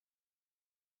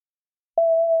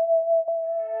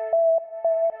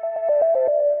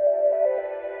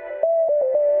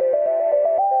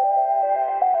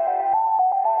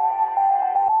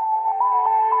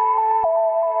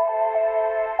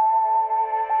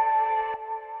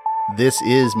This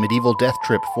is Medieval Death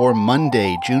Trip for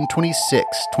Monday, June 26,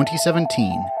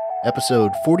 2017,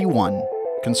 episode 41,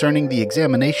 concerning the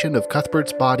examination of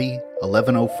Cuthbert's body,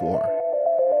 1104.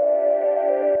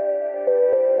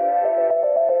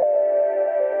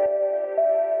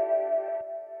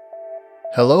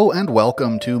 Hello and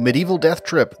welcome to Medieval Death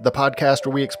Trip, the podcast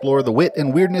where we explore the wit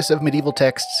and weirdness of medieval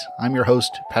texts. I'm your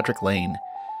host, Patrick Lane.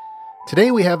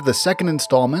 Today we have the second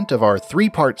installment of our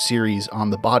three-part series on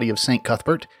the body of St.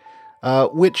 Cuthbert,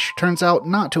 which turns out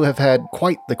not to have had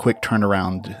quite the quick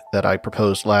turnaround that I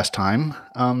proposed last time.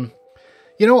 I'm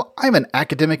an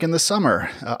academic in the summer.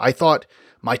 I thought,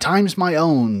 my time's my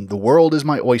own, the world is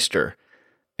my oyster.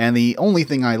 And the only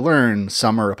thing I learn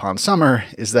summer upon summer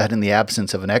is that in the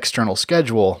absence of an external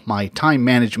schedule, my time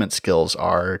management skills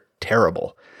are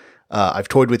terrible. I've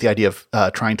toyed with the idea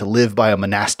of trying to live by a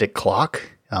monastic clock,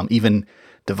 even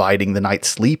dividing the night's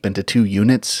sleep into two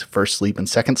units, first sleep and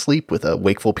second sleep, with a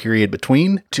wakeful period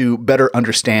between, to better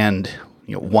understand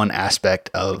one aspect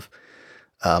of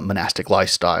monastic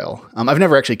lifestyle. I've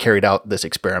never actually carried out this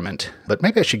experiment, but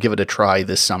maybe I should give it a try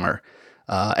this summer.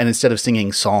 And instead of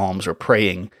singing psalms or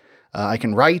praying, I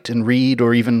can write and read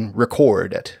or even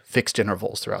record at fixed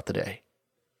intervals throughout the day.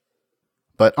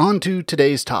 But on to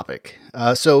today's topic.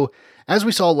 So, as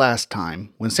we saw last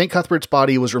time, when St. Cuthbert's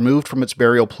body was removed from its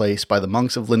burial place by the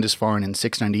monks of Lindisfarne in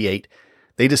 698,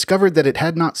 they discovered that it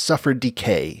had not suffered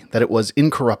decay, that it was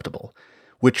incorruptible,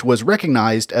 which was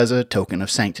recognized as a token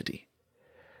of sanctity.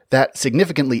 That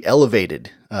significantly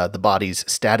elevated the body's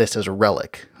status as a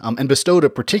relic, and bestowed a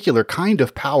particular kind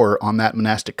of power on that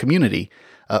monastic community,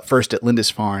 first at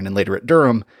Lindisfarne and later at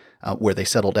Durham, where they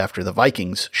settled after the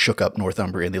Vikings shook up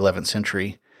Northumbria in the 11th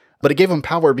century. But it gave them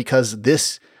power because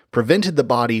this prevented the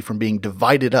body from being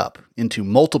divided up into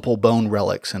multiple bone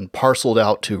relics and parceled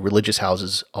out to religious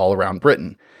houses all around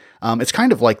Britain. It's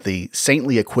kind of like the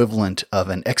saintly equivalent of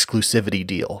an exclusivity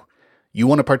deal. You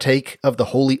want to partake of the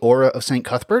holy aura of St.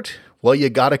 Cuthbert? Well, you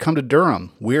gotta come to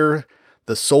Durham. We're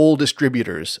the sole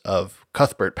distributors of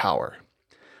Cuthbert power.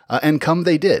 And come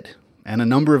they did. And a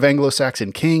number of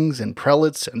Anglo-Saxon kings and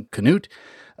prelates and Canute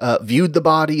viewed the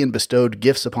body and bestowed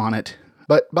gifts upon it.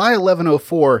 But by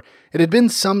 1104, it had been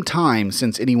some time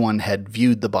since anyone had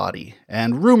viewed the body,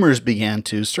 and rumors began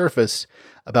to surface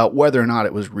about whether or not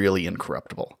it was really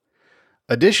incorruptible.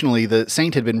 Additionally, the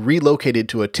saint had been relocated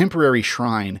to a temporary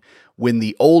shrine when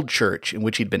the old church in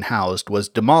which he'd been housed was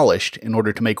demolished in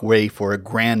order to make way for a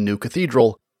grand new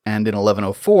cathedral, and in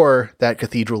 1104, that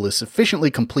cathedral is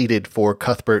sufficiently completed for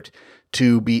Cuthbert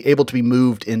to be able to be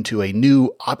moved into a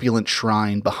new opulent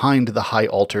shrine behind the high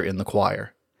altar in the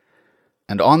choir.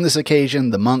 And on this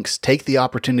occasion, the monks take the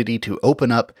opportunity to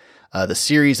open up the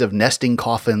series of nesting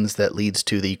coffins that leads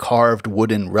to the carved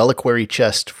wooden reliquary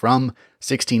chest from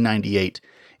 1698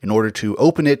 in order to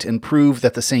open it and prove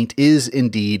that the saint is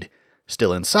indeed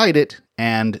still inside it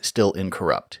and still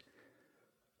incorrupt.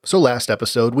 So last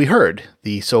episode, we heard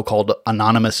the so-called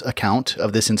anonymous account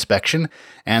of this inspection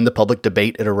and the public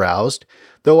debate it aroused,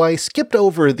 though I skipped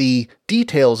over the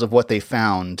details of what they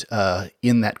found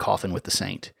in that coffin with the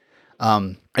saint.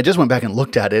 I just went back and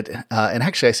looked at it, and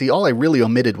actually I see all I really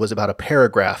omitted was about a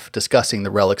paragraph discussing the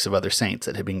relics of other saints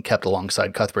that had been kept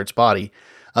alongside Cuthbert's body,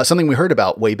 something we heard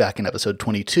about way back in episode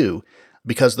 22,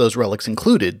 because those relics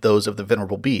included those of the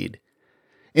Venerable Bede.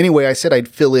 Anyway, I said I'd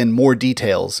fill in more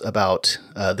details about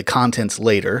the contents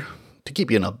later, to keep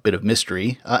you in a bit of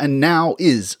mystery, and now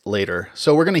is later.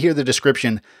 So we're going to hear the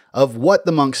description of what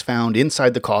the monks found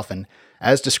inside the coffin,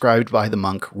 as described by the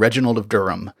monk Reginald of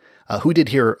Durham, who we did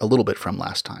hear a little bit from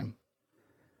last time.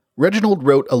 Reginald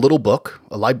wrote a little book,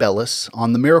 a libellus,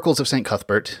 on the miracles of St.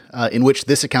 Cuthbert, in which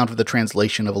this account of the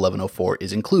translation of 1104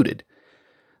 is included.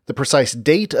 The precise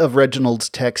date of Reginald's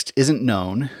text isn't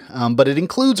known, but it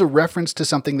includes a reference to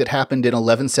something that happened in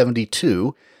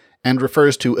 1172 and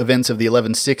refers to events of the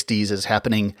 1160s as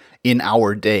happening in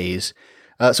our days.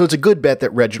 So it's a good bet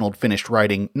that Reginald finished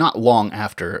writing not long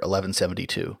after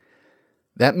 1172.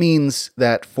 That means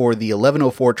that for the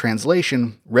 1104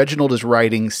 translation, Reginald is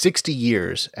writing 60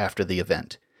 years after the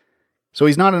event. So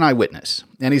he's not an eyewitness,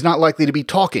 and he's not likely to be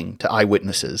talking to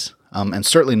eyewitnesses, and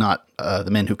certainly not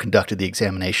the men who conducted the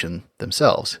examination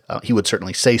themselves. He would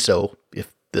certainly say so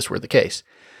if this were the case.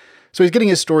 So he's getting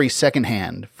his story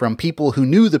secondhand from people who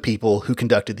knew the people who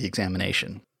conducted the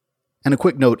examination. And a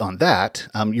quick note on that,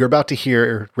 you're about to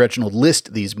hear Reginald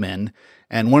list these men,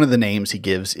 and one of the names he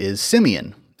gives is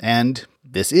Simeon, and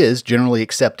this is generally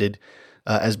accepted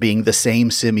as being the same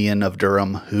Simeon of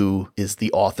Durham who is the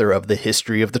author of the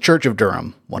History of the Church of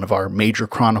Durham, one of our major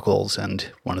chronicles and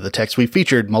one of the texts we've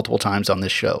featured multiple times on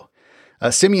this show.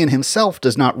 Simeon himself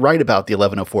does not write about the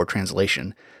 1104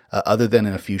 translation, other than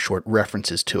in a few short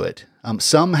references to it.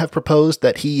 Some have proposed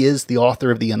that he is the author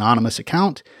of the anonymous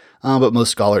account, but most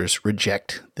scholars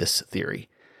reject this theory.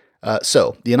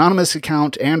 So, the anonymous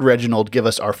account and Reginald give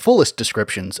us our fullest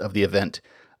descriptions of the event.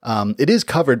 It is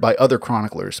covered by other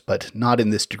chroniclers, but not in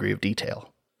this degree of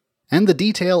detail. And the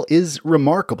detail is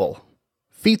remarkable.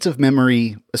 Feats of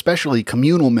memory, especially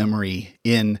communal memory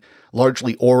in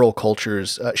largely oral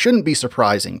cultures, shouldn't be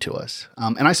surprising to us.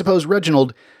 And I suppose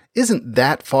Reginald isn't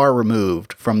that far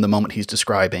removed from the moment he's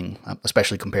describing,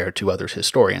 especially compared to other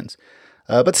historians.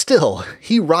 But still,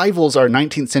 he rivals our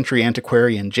 19th century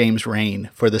antiquarian James Raine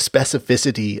for the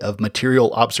specificity of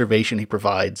material observation he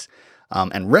provides.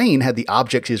 And Raine had the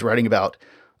objects he's writing about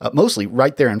mostly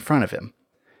right there in front of him.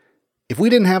 If we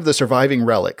didn't have the surviving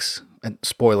relics, and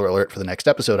spoiler alert for the next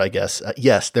episode, I guess,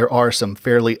 yes, there are some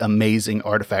fairly amazing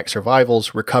artifact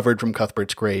survivals recovered from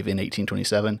Cuthbert's grave in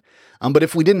 1827. But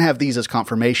if we didn't have these as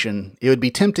confirmation, it would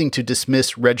be tempting to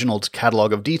dismiss Reginald's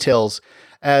catalog of details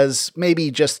as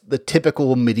maybe just the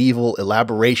typical medieval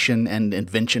elaboration and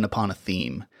invention upon a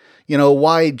theme.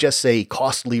 Why just say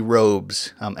costly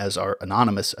robes, as our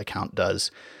anonymous account does,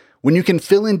 when you can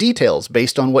fill in details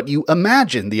based on what you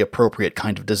imagine the appropriate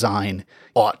kind of design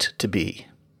ought to be?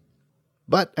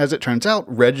 But as it turns out,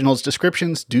 Reginald's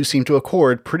descriptions do seem to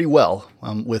accord pretty well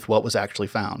with what was actually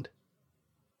found.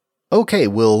 Okay,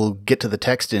 we'll get to the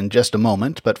text in just a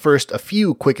moment, but first a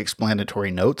few quick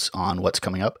explanatory notes on what's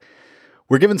coming up.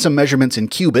 We're given some measurements in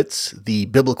cubits, the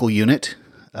biblical unit,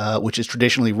 which is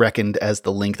traditionally reckoned as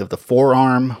the length of the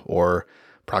forearm, or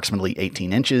approximately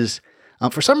 18 inches.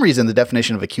 For some reason, the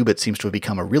definition of a cubit seems to have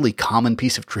become a really common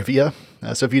piece of trivia.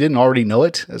 So if you didn't already know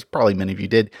it, as probably many of you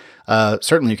did,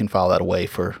 certainly you can file that away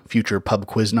for future pub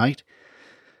quiz night.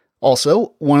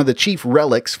 Also, one of the chief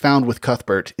relics found with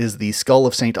Cuthbert is the skull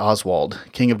of St. Oswald,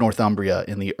 King of Northumbria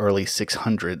in the early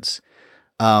 600s.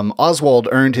 Oswald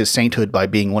earned his sainthood by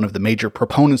being one of the major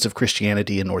proponents of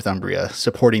Christianity in Northumbria,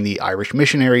 supporting the Irish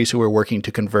missionaries who were working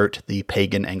to convert the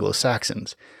pagan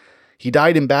Anglo-Saxons. He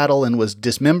died in battle and was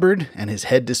dismembered, and his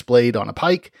head displayed on a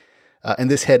pike,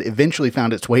 and this head eventually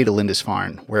found its way to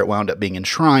Lindisfarne, where it wound up being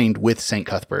enshrined with St.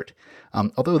 Cuthbert,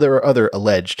 although there are other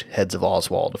alleged heads of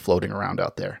Oswald floating around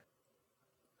out there.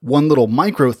 One little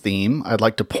micro-theme I'd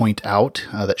like to point out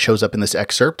that shows up in this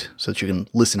excerpt, so that you can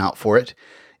listen out for it,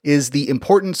 is the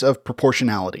importance of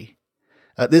proportionality.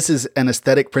 This is an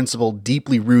aesthetic principle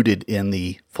deeply rooted in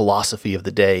the philosophy of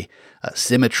the day.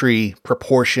 Symmetry,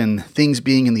 proportion, things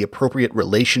being in the appropriate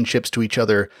relationships to each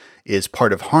other is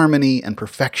part of harmony and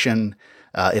perfection.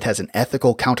 It has an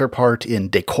ethical counterpart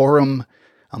in decorum,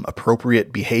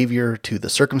 appropriate behavior to the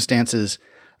circumstances.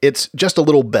 It's just a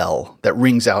little bell that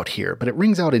rings out here, but it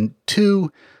rings out in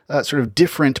two sort of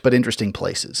different but interesting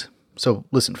places. So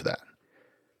listen for that.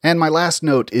 And my last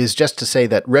note is just to say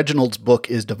that Reginald's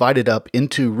book is divided up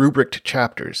into rubriced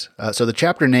chapters. So the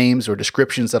chapter names or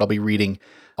descriptions that I'll be reading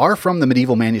are from the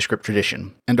medieval manuscript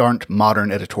tradition and aren't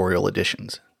modern editorial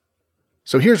editions.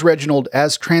 So here's Reginald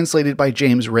as translated by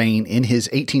James Raine in his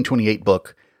 1828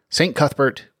 book, St.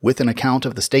 Cuthbert, with an account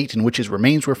of the state in which his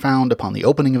remains were found upon the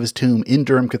opening of his tomb in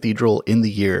Durham Cathedral in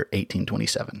the year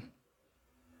 1827.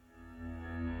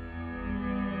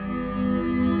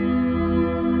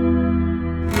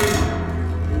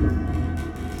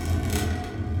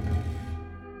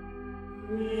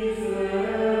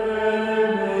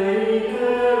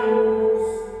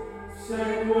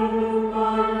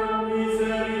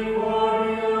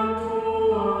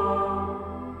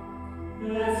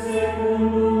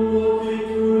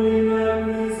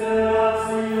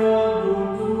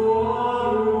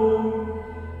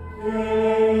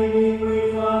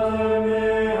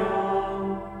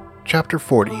 Chapter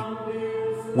 40.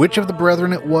 Which of the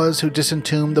brethren it was who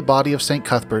disentombed the body of St.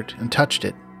 Cuthbert and touched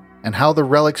it, and how the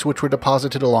relics which were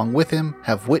deposited along with him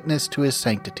have witness to his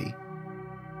sanctity.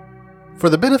 For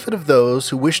the benefit of those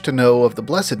who wish to know of the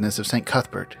blessedness of St.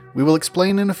 Cuthbert, we will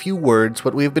explain in a few words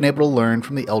what we have been able to learn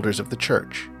from the elders of the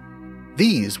Church.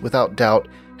 These, without doubt,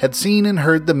 had seen and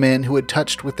heard the men who had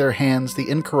touched with their hands the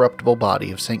incorruptible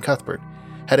body of St. Cuthbert,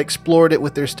 had explored it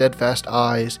with their steadfast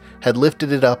eyes, had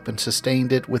lifted it up and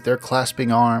sustained it with their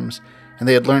clasping arms, and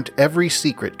they had learnt every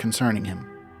secret concerning him.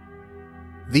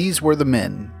 These were the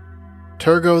men: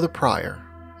 Turgot the prior,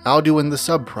 Alduin the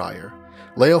sub-prior,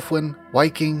 Leofwin,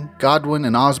 Wyking, Godwin,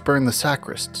 and Osborne the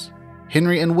sacrists,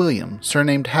 Henry and William,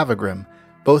 surnamed Havegrim,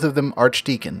 both of them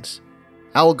archdeacons,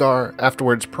 Algar,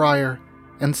 afterwards prior,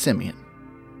 and Simeon.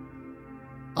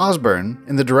 Osborne,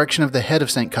 in the direction of the head of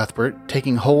St. Cuthbert,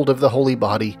 taking hold of the holy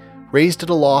body, raised it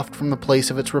aloft from the place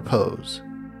of its repose.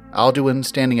 Alduin,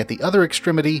 standing at the other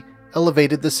extremity,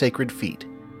 elevated the sacred feet,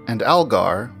 and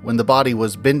Algar, when the body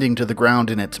was bending to the ground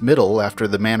in its middle after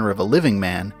the manner of a living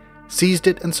man, seized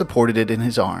it and supported it in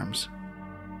his arms.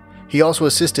 He also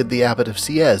assisted the abbot of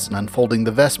Sieyes in unfolding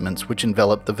the vestments which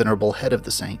enveloped the venerable head of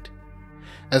the saint.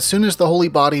 As soon as the holy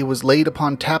body was laid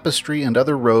upon tapestry and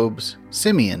other robes,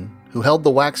 Simeon, who held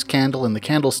the wax candle in the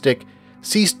candlestick,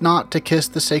 ceased not to kiss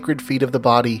the sacred feet of the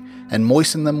body and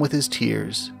moisten them with his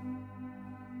tears.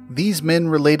 These men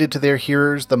related to their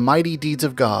hearers the mighty deeds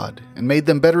of God, and made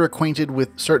them better acquainted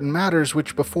with certain matters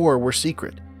which before were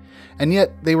secret, and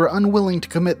yet they were unwilling to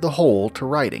commit the whole to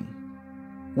writing.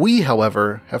 We,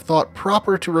 however, have thought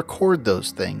proper to record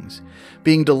those things,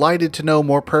 being delighted to know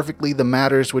more perfectly the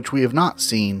matters which we have not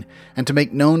seen, and to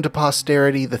make known to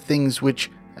posterity the things which,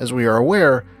 as we are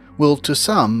aware, will to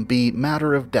some be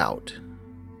matter of doubt.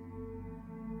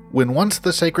 When once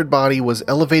the sacred body was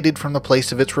elevated from the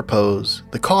place of its repose,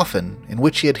 the coffin, in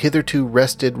which he had hitherto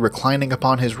rested reclining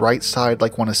upon his right side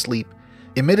like one asleep,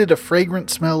 emitted a fragrant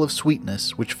smell of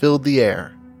sweetness which filled the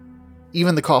air.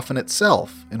 Even the coffin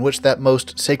itself, in which that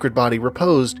most sacred body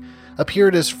reposed,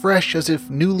 appeared as fresh as if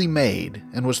newly made,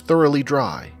 and was thoroughly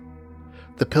dry.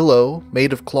 The pillow,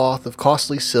 made of cloth of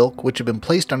costly silk which had been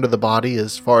placed under the body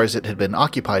as far as it had been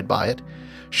occupied by it,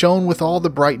 shone with all the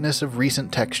brightness of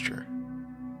recent texture.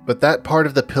 But that part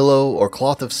of the pillow or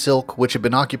cloth of silk which had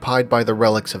been occupied by the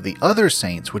relics of the other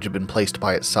saints which had been placed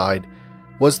by its side,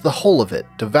 was the whole of it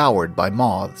devoured by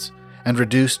moths, and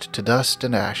reduced to dust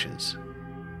and ashes.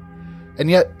 And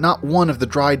yet not one of the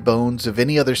dried bones of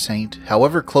any other saint,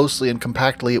 however closely and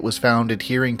compactly it was found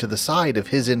adhering to the side of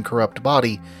his incorrupt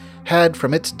body, had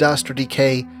from its dust or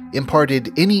decay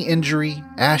imparted any injury,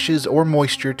 ashes, or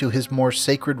moisture to his more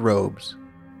sacred robes.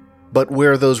 But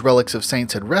where those relics of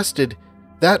saints had rested,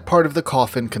 that part of the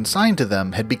coffin consigned to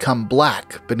them had become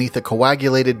black beneath a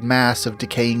coagulated mass of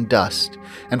decaying dust,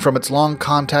 and from its long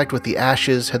contact with the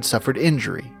ashes had suffered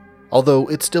injury, although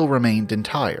it still remained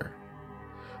entire.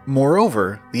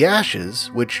 Moreover, the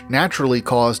ashes, which naturally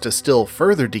caused a still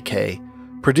further decay,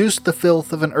 produced the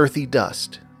filth of an earthy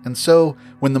dust, and so,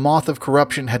 when the moth of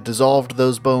corruption had dissolved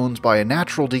those bones by a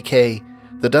natural decay,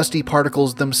 the dusty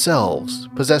particles themselves,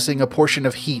 possessing a portion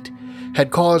of heat, had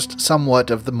caused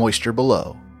somewhat of the moisture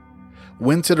below.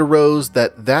 Whence it arose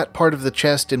that part of the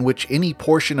chest in which any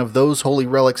portion of those holy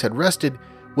relics had rested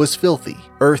was filthy,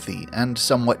 earthy, and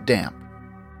somewhat damp.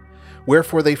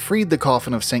 Wherefore they freed the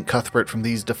coffin of St. Cuthbert from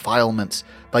these defilements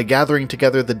by gathering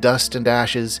together the dust and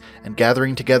ashes, and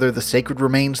gathering together the sacred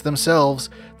remains themselves,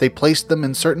 they placed them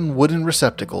in certain wooden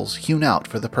receptacles hewn out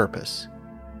for the purpose.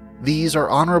 These are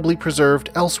honorably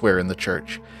preserved elsewhere in the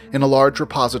church, in a large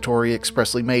repository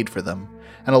expressly made for them,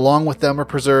 and along with them are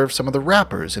preserved some of the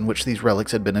wrappers in which these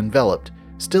relics had been enveloped,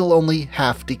 still only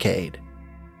half decayed.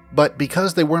 But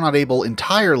because they were not able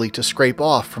entirely to scrape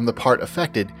off from the part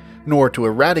affected, nor to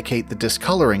eradicate the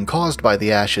discoloring caused by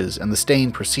the ashes and the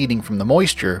stain proceeding from the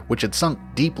moisture which had sunk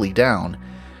deeply down,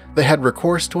 they had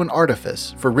recourse to an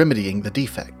artifice for remedying the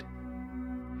defect.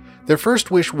 Their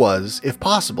first wish was, if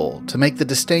possible, to make the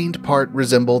disdained part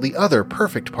resemble the other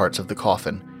perfect parts of the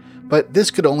coffin, but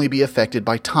this could only be effected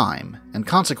by time, and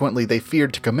consequently they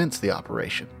feared to commence the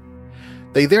operation.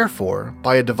 They therefore,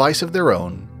 by a device of their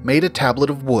own, made a tablet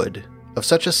of wood, of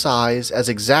such a size as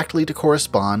exactly to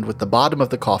correspond with the bottom of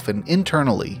the coffin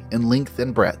internally in length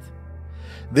and breadth.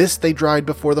 This they dried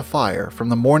before the fire from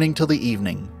the morning till the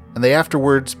evening, and they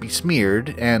afterwards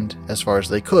besmeared and, as far as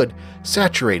they could,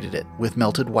 saturated it with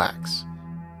melted wax.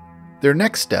 Their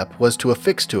next step was to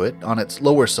affix to it, on its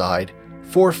lower side,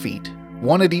 4 feet,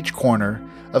 one at each corner,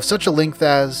 of such a length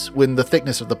as, when the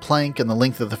thickness of the plank and the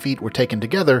length of the feet were taken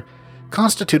together,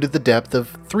 constituted the depth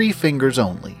of 3 fingers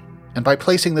only, and by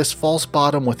placing this false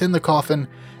bottom within the coffin,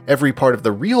 every part of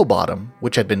the real bottom,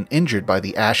 which had been injured by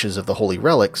the ashes of the holy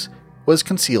relics, was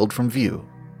concealed from view.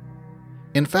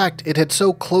 In fact, it had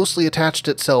so closely attached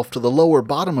itself to the lower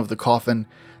bottom of the coffin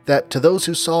that to those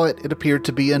who saw it, it appeared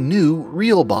to be a new,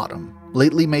 real bottom,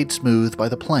 lately made smooth by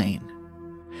the plane.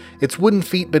 Its wooden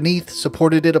feet beneath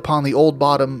supported it upon the old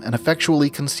bottom and effectually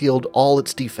concealed all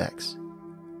its defects.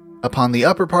 Upon the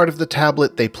upper part of the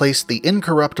tablet they placed the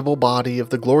incorruptible body of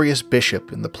the glorious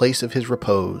bishop in the place of his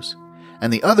repose,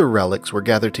 and the other relics were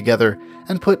gathered together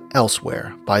and put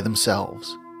elsewhere by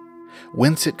themselves.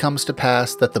 Whence it comes to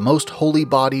pass that the most holy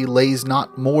body lays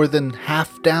not more than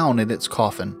half down in its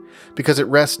coffin, because it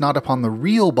rests not upon the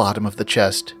real bottom of the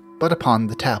chest, but upon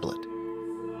the tablet.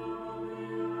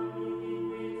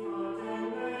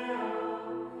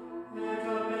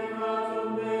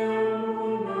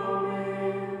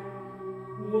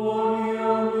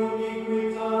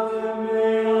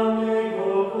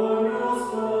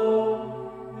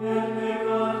 Et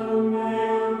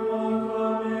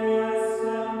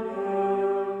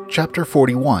Chapter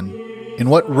 41. In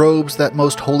what robes that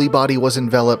most holy body was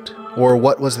enveloped, or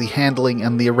what was the handling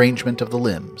and the arrangement of the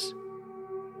limbs.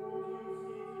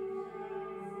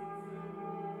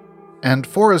 And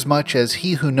forasmuch as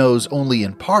he who knows only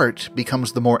in part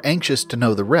becomes the more anxious to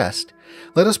know the rest,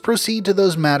 let us proceed to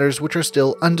those matters which are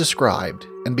still undescribed,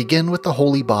 and begin with the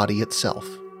holy body itself.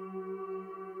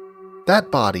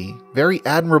 That body, very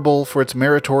admirable for its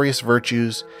meritorious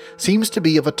virtues, seems to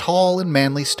be of a tall and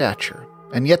manly stature,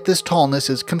 and yet this tallness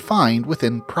is confined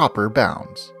within proper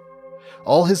bounds.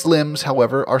 All his limbs,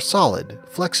 however, are solid,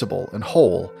 flexible, and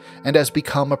whole, and as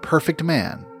become a perfect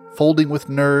man, folding with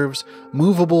nerves,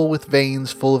 movable with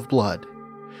veins full of blood,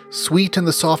 sweet in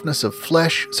the softness of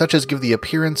flesh, such as give the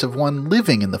appearance of one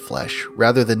living in the flesh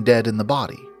rather than dead in the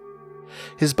body.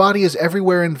 His body is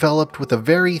everywhere enveloped with a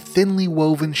very thinly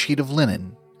woven sheet of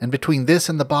linen, and between this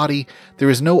and the body there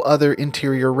is no other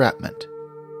interior wrapment.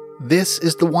 This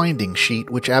is the winding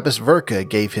sheet which Abbess Verka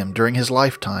gave him during his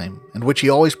lifetime, and which he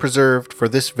always preserved for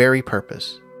this very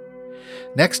purpose.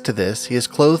 Next to this he is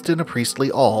clothed in a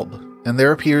priestly alb, and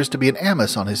there appears to be an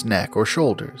amice on his neck or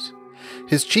shoulders.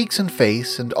 His cheeks and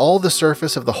face, and all the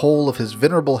surface of the whole of his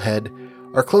venerable head,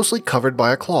 are closely covered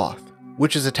by a cloth,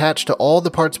 which is attached to all the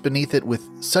parts beneath it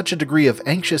with such a degree of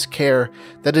anxious care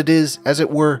that it is, as it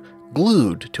were,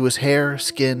 glued to his hair,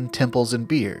 skin, temples, and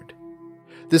beard.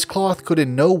 This cloth could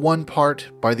in no one part,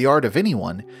 by the art of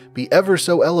anyone, be ever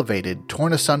so elevated,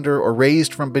 torn asunder, or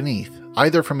raised from beneath,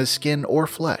 either from his skin or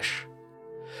flesh.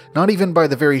 Not even by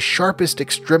the very sharpest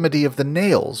extremity of the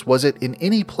nails was it in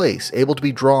any place able to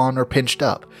be drawn or pinched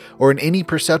up, or in any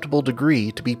perceptible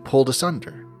degree to be pulled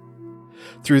asunder.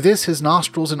 Through this his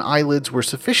nostrils and eyelids were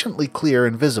sufficiently clear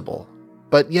and visible,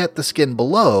 but yet the skin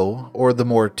below, or the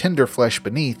more tender flesh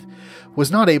beneath,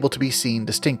 was not able to be seen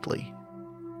distinctly.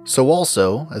 So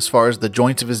also, as far as the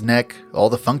joints of his neck, all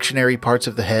the functionary parts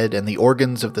of the head and the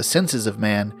organs of the senses of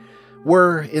man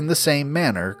were, in the same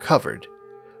manner, covered.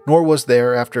 Nor was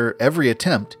there, after every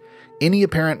attempt, any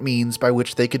apparent means by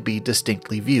which they could be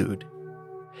distinctly viewed.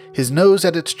 His nose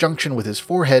at its junction with his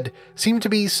forehead seemed to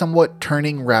be somewhat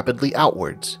turning rapidly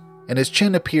outwards, and his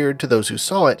chin appeared to those who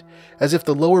saw it as if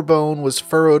the lower bone was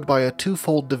furrowed by a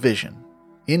twofold division,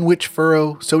 in which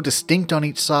furrow, so distinct on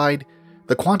each side,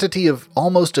 the quantity of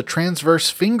almost a transverse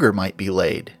finger might be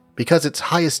laid, because its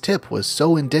highest tip was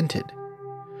so indented.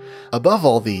 Above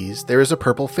all these there is a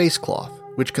purple face cloth,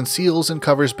 which conceals and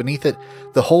covers beneath it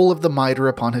the whole of the mitre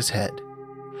upon his head.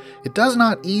 It does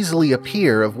not easily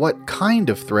appear of what kind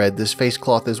of thread this face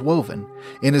cloth is woven,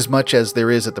 inasmuch as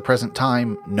there is at the present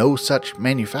time no such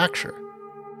manufacture.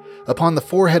 Upon the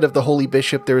forehead of the holy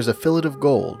bishop there is a fillet of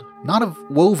gold, not of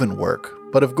woven work,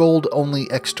 but of gold only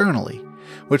externally,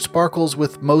 which sparkles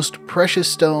with most precious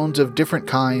stones of different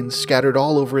kinds scattered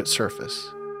all over its surface.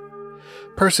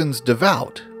 Persons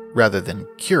devout, rather than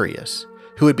curious,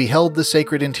 who had beheld the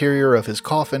sacred interior of his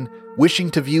coffin, wishing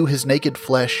to view his naked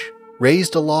flesh,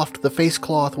 raised aloft the face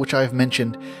cloth which I have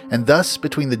mentioned, and thus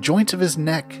between the joints of his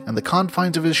neck and the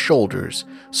confines of his shoulders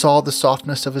saw the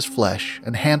softness of his flesh,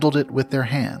 and handled it with their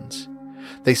hands.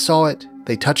 They saw it,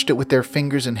 they touched it with their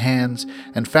fingers and hands,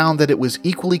 and found that it was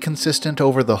equally consistent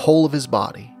over the whole of his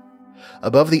body.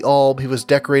 Above the alb he was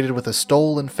decorated with a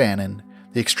stole and fanon,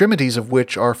 the extremities of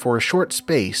which are for a short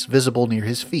space visible near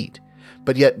his feet,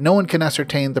 but yet no one can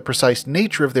ascertain the precise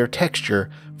nature of their texture,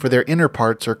 for their inner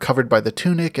parts are covered by the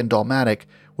tunic and dalmatic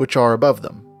which are above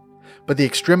them, but the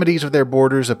extremities of their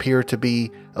borders appear to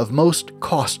be of most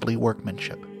costly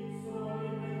workmanship.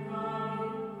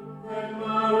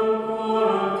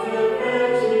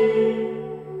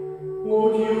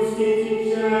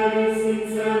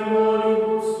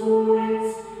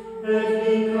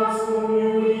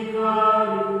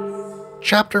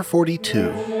 Chapter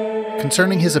 42.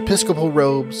 Concerning his episcopal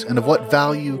robes, and of what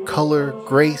value, color,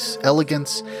 grace,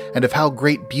 elegance, and of how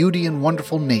great beauty and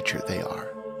wonderful nature they are.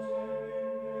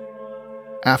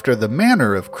 After the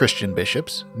manner of Christian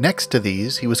bishops, next to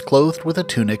these he was clothed with a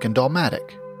tunic and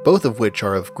dalmatic, both of which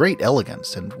are of great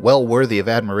elegance and well worthy of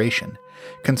admiration,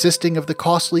 consisting of the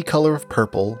costly color of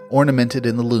purple, ornamented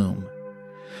in the loom.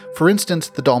 For instance,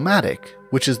 the dalmatic,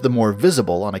 which is the more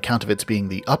visible on account of its being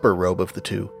the upper robe of the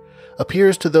two,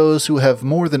 appears to those who have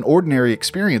more than ordinary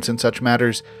experience in such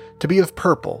matters to be of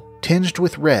purple, tinged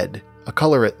with red, a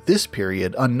color at this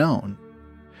period unknown.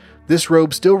 This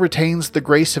robe still retains the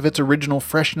grace of its original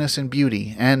freshness and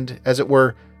beauty, and, as it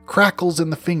were, crackles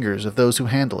in the fingers of those who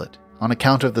handle it, on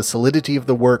account of the solidity of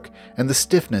the work and the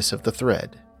stiffness of the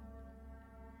thread.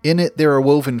 In it there are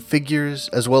woven figures,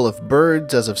 as well of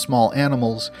birds as of small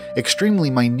animals, extremely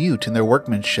minute in their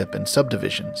workmanship and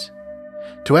subdivisions.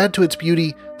 To add to its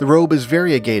beauty, the robe is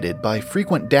variegated by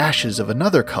frequent dashes of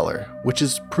another color, which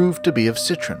is proved to be of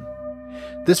citron.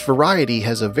 This variety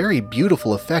has a very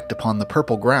beautiful effect upon the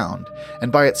purple ground,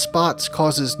 and by its spots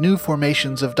causes new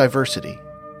formations of diversity.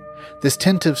 This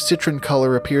tint of citron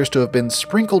color appears to have been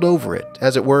sprinkled over it,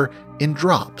 as it were, in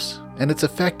drops, and its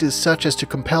effect is such as to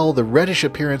compel the reddish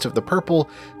appearance of the purple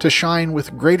to shine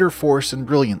with greater force and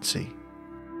brilliancy.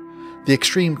 The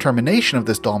extreme termination of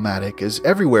this dalmatic is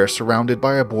everywhere surrounded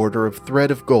by a border of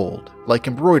thread of gold, like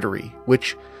embroidery,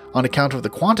 which, on account of the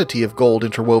quantity of gold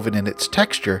interwoven in its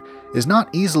texture, is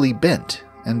not easily bent,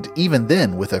 and even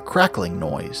then with a crackling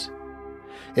noise.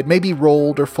 It may be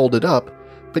rolled or folded up,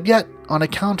 but yet, on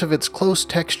account of its close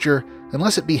texture,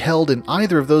 unless it be held in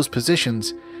either of those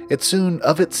positions, it soon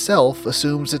of itself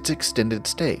assumes its extended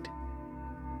state.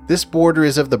 This border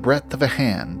is of the breadth of a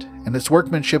hand, and its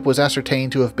workmanship was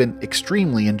ascertained to have been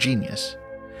extremely ingenious.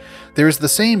 There is the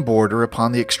same border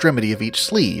upon the extremity of each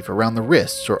sleeve, around the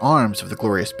wrists or arms of the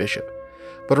glorious bishop,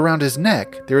 but around his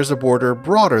neck there is a border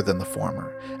broader than the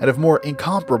former, and of more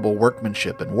incomparable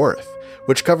workmanship and worth,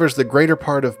 which covers the greater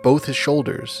part of both his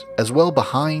shoulders, as well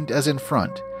behind as in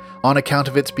front, on account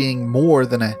of its being more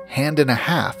than a hand and a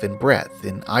half in breadth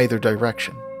in either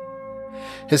direction.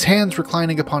 His hands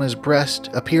reclining upon his breast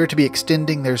appear to be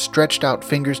extending their stretched-out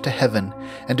fingers to heaven,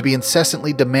 and to be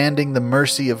incessantly demanding the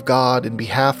mercy of God in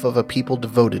behalf of a people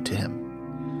devoted to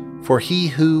him. For he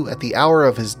who, at the hour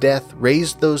of his death,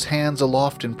 raised those hands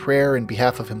aloft in prayer in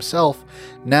behalf of himself,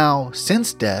 now,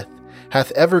 since death,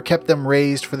 hath ever kept them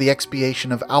raised for the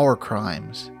expiation of our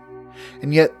crimes.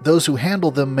 And yet those who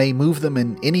handle them may move them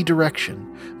in any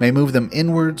direction, may move them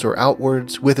inwards or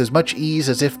outwards, with as much ease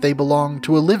as if they belonged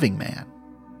to a living man.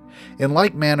 In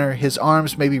like manner, his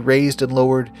arms may be raised and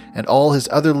lowered, and all his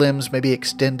other limbs may be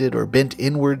extended or bent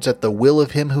inwards at the will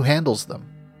of him who handles them.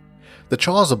 The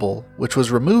chasuble, which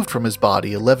was removed from his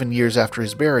body 11 years after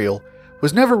his burial,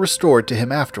 was never restored to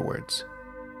him afterwards.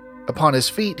 Upon his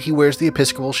feet he wears the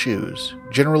episcopal shoes,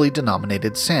 generally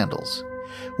denominated sandals,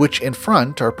 which in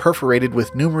front are perforated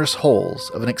with numerous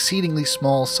holes of an exceedingly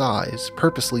small size,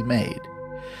 purposely made.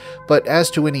 But as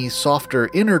to any softer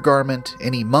inner garment,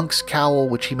 any monk's cowl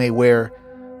which he may wear,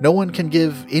 no one can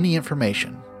give any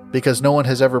information, because no one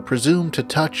has ever presumed to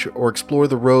touch or explore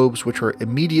the robes which are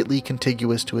immediately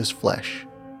contiguous to his flesh.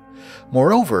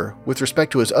 Moreover, with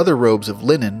respect to his other robes of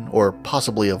linen, or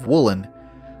possibly of woolen,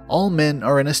 all men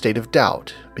are in a state of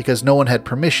doubt, because no one had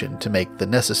permission to make the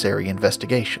necessary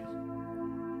investigation.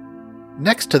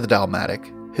 Next to the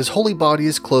dalmatic, his holy body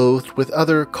is clothed with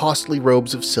other costly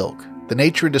robes of silk, the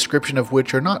nature and description of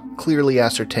which are not clearly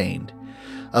ascertained,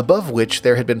 above which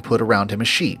there had been put around him a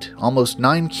sheet, almost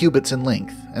 9 cubits in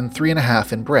length, and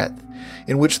 3.5 in breadth,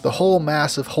 in which the whole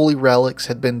mass of holy relics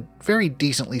had been very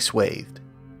decently swathed.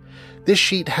 This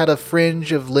sheet had a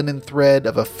fringe of linen thread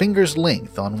of a finger's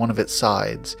length on one of its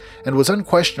sides, and was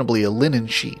unquestionably a linen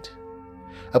sheet.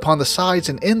 Upon the sides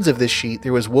and ends of this sheet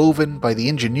there was woven, by the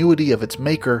ingenuity of its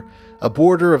maker, a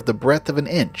border of the breadth of an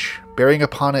inch, bearing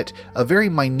upon it a very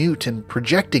minute and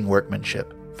projecting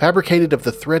workmanship, fabricated of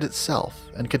the thread itself,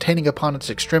 and containing upon its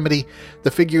extremity the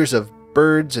figures of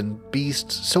birds and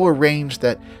beasts so arranged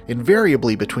that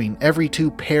invariably between every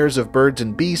 2 pairs of birds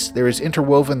and beasts there is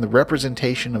interwoven the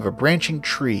representation of a branching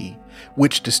tree,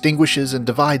 which distinguishes and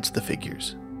divides the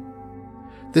figures.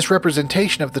 This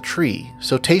representation of the tree,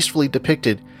 so tastefully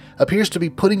depicted, appears to be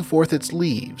putting forth its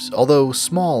leaves, although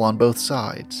small on both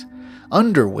sides,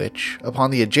 under which,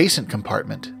 upon the adjacent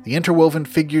compartment, the interwoven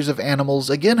figures of animals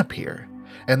again appear,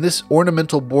 and this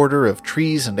ornamental border of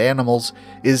trees and animals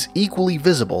is equally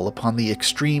visible upon the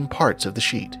extreme parts of the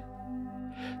sheet.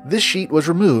 This sheet was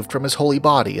removed from his holy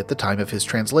body at the time of his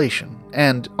translation,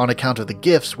 and, on account of the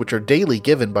gifts which are daily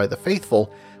given by the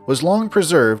faithful, was long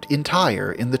preserved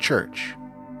entire in the church.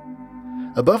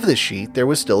 Above this sheet there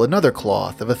was still another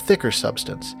cloth of a thicker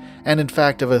substance, and in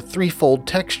fact of a 3-fold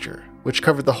texture, which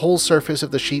covered the whole surface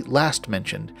of the sheet last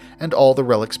mentioned, and all the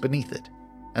relics beneath it.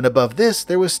 And above this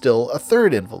there was still a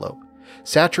 3rd envelope,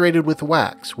 saturated with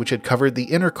wax, which had covered the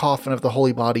inner coffin of the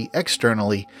holy body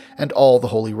externally, and all the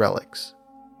holy relics.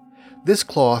 This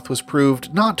cloth was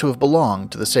proved not to have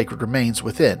belonged to the sacred remains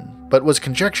within, but was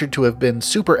conjectured to have been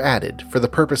superadded for the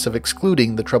purpose of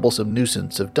excluding the troublesome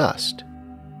nuisance of dust.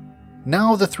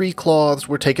 Now the 3 cloths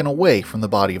were taken away from the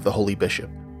body of the holy bishop,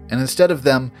 and instead of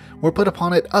them were put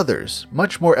upon it others,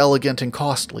 much more elegant and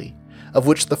costly, of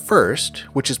which the first,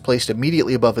 which is placed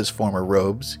immediately above his former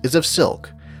robes, is of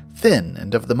silk, thin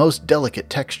and of the most delicate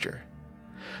texture.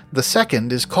 The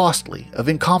second is costly, of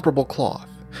incomparable cloth,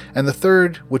 and the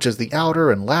third, which is the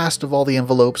outer and last of all the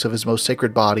envelopes of his most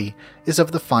sacred body, is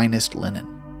of the finest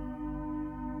linen.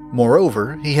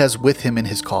 Moreover, he has with him in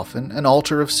his coffin an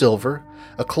altar of silver,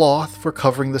 a cloth for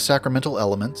covering the sacramental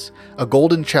elements, a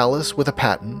golden chalice with a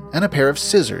paten, and a pair of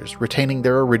scissors retaining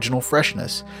their original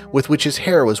freshness, with which his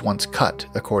hair was once cut,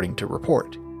 according to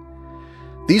report.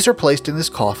 These are placed in his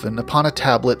coffin upon a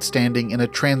tablet standing in a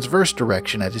transverse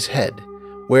direction at his head,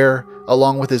 where,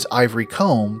 along with his ivory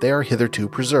comb, they are hitherto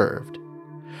preserved.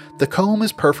 The comb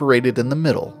is perforated in the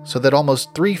middle, so that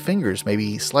almost 3 fingers may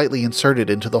be slightly inserted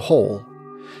into the hole.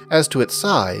 As to its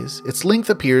size, its length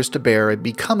appears to bear a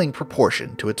becoming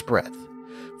proportion to its breadth,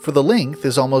 for the length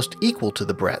is almost equal to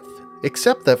the breadth,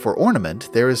 except that for ornament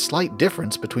there is slight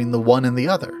difference between the one and the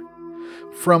other.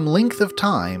 From length of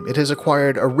time it has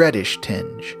acquired a reddish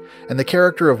tinge, and the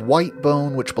character of white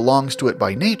bone which belongs to it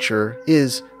by nature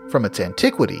is, from its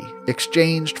antiquity,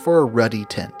 exchanged for a ruddy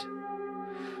tint.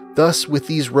 Thus, with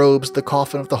these robes the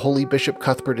coffin of the holy Bishop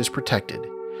Cuthbert is protected,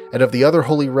 and of the other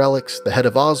holy relics, the head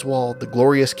of Oswald, the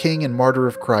glorious king and martyr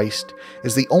of Christ,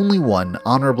 is the only one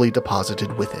honorably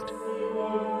deposited with it.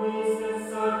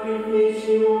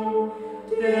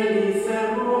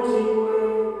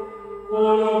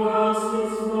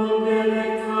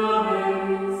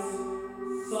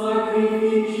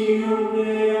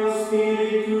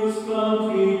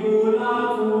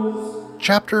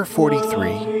 Chapter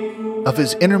 43 of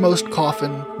his innermost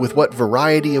coffin, with what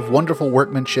variety of wonderful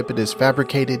workmanship it is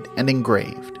fabricated and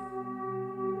engraved.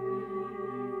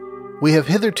 We have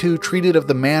hitherto treated of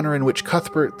the manner in which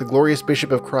Cuthbert, the glorious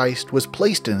Bishop of Christ, was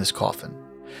placed in his coffin.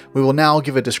 We will now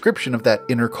give a description of that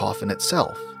inner coffin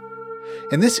itself.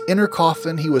 In this inner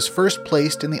coffin he was first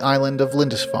placed in the island of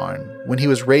Lindisfarne, when he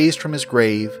was raised from his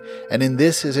grave, and in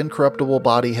this his incorruptible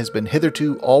body has been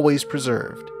hitherto always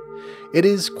preserved. It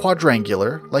is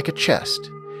quadrangular, like a chest,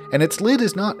 and its lid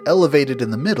is not elevated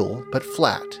in the middle, but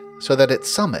flat, so that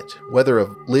its summit, whether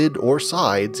of lid or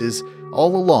sides, is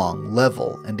all along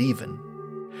level and even.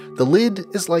 The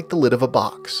lid is like the lid of a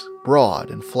box, broad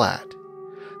and flat.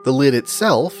 The lid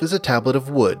itself is a tablet of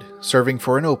wood, serving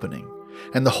for an opening,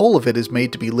 and the whole of it is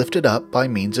made to be lifted up by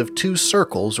means of 2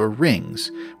 circles or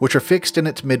rings, which are fixed in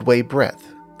its midway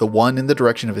breadth, the one in the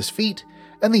direction of his feet,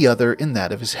 and the other in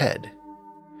that of his head.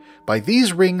 By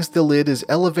these rings the lid is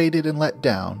elevated and let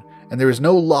down, and there is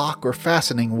no lock or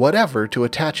fastening whatever to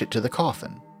attach it to the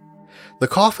coffin. The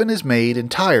coffin is made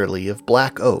entirely of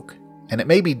black oak, and it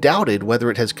may be doubted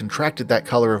whether it has contracted that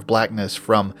color of blackness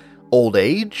from old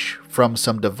age, from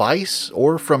some device,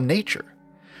 or from nature.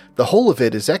 The whole of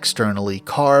it is externally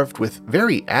carved with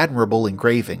very admirable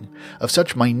engraving, of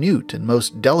such minute and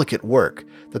most delicate work,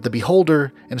 that the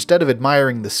beholder, instead of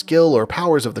admiring the skill or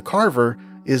powers of the carver,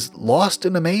 is lost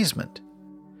in amazement.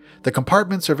 The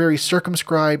compartments are very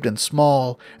circumscribed and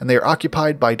small, and they are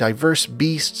occupied by diverse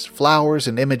beasts, flowers,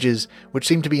 and images, which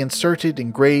seem to be inserted,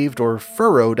 engraved, or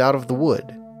furrowed out of the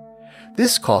wood.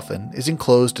 This coffin is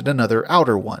enclosed in another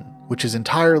outer one, which is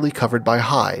entirely covered by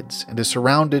hides, and is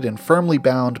surrounded and firmly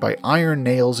bound by iron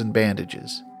nails and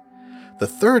bandages. The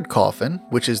third coffin,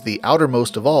 which is the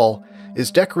outermost of all, is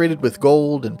decorated with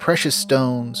gold and precious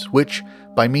stones, which,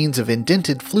 by means of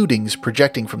indented flutings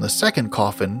projecting from the second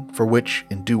coffin, for which,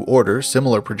 in due order,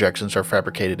 similar projections are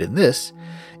fabricated in this,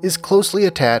 is closely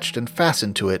attached and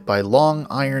fastened to it by long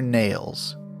iron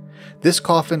nails. This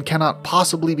coffin cannot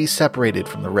possibly be separated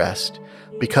from the rest,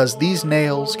 because these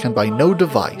nails can by no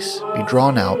device be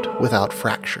drawn out without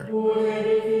fracture.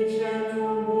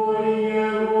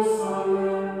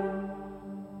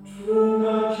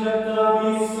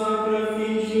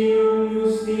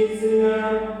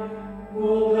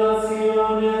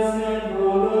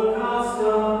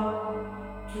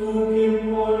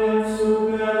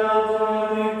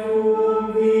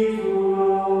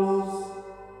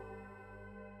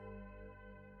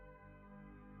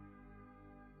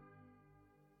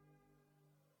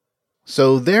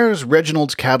 So there's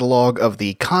Reginald's catalog of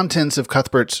the contents of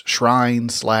Cuthbert's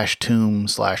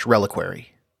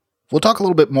shrine/tomb/reliquary. We'll talk a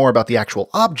little bit more about the actual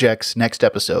objects next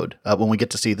episode, when we get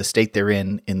to see the state they're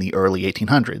in the early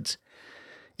 1800s.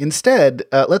 Instead,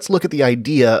 let's look at the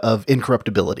idea of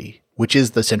incorruptibility, which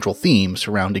is the central theme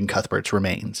surrounding Cuthbert's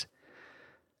remains.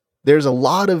 There's a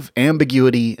lot of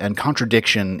ambiguity and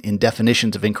contradiction in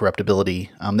definitions of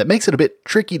incorruptibility that makes it a bit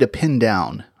tricky to pin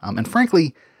down, and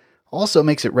frankly, also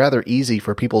makes it rather easy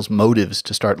for people's motives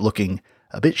to start looking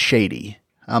a bit shady.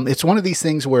 It's one of these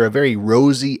things where a very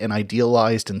rosy and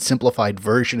idealized and simplified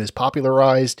version is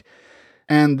popularized,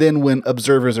 and then when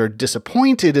observers are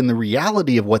disappointed in the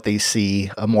reality of what they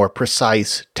see, a more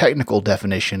precise technical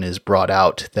definition is brought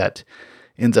out that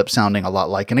ends up sounding a lot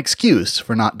like an excuse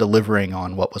for not delivering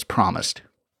on what was promised.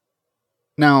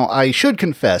 Now, I should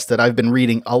confess that I've been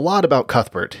reading a lot about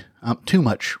Cuthbert. Too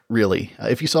much, really.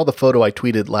 If you saw the photo I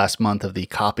tweeted last month of the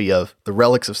copy of The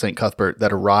Relics of St. Cuthbert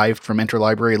that arrived from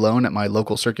Interlibrary Loan at my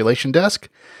local circulation desk,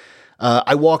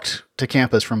 I walked to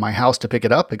campus from my house to pick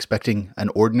it up, expecting an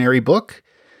ordinary book.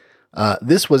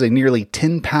 This was a nearly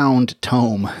 10-pound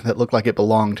tome that looked like it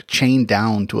belonged chained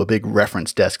down to a big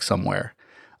reference desk somewhere.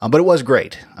 But it was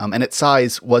great, and its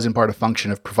size was in part a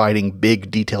function of providing big,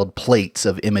 detailed plates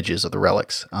of images of the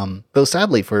relics. Though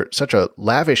sadly, for such a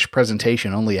lavish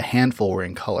presentation, only a handful were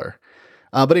in color.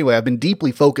 But anyway, I've been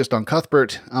deeply focused on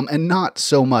Cuthbert, and not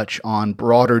so much on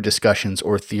broader discussions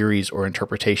or theories or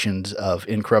interpretations of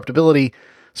incorruptibility,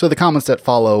 so the comments that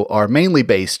follow are mainly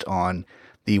based on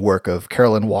the work of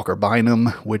Carolyn Walker Bynum,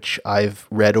 which I've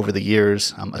read over the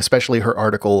years, especially her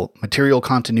article, Material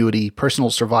Continuity, Personal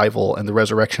Survival, and the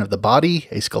Resurrection of the Body,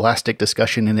 a scholastic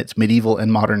discussion in its medieval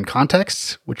and modern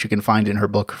contexts, which you can find in her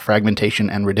book,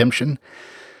 Fragmentation and Redemption.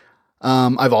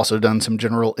 I've also done some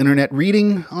general internet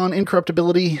reading on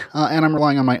incorruptibility, and I'm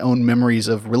relying on my own memories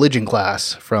of religion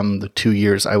class from the 2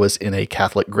 years I was in a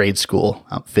Catholic grade school,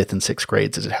 5th and 6th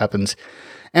grades as it happens,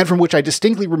 and from which I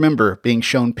distinctly remember being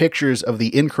shown pictures of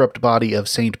the incorrupt body of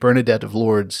Saint Bernadette of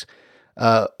Lourdes,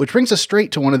 which brings us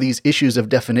straight to one of these issues of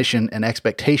definition and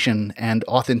expectation and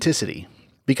authenticity,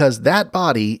 because that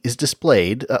body is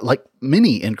displayed, like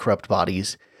many incorrupt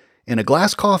bodies, in a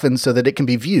glass coffin so that it can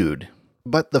be viewed,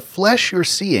 but the flesh you're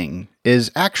seeing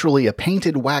is actually a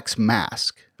painted wax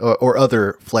mask or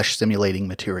other flesh-simulating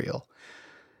material.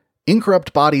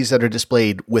 Incorrupt bodies that are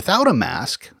displayed without a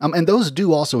mask, and those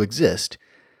do also exist,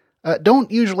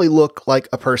 don't usually look like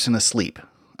a person asleep.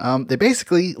 They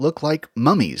basically look like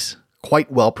mummies,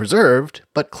 quite well preserved,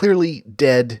 but clearly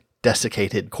dead,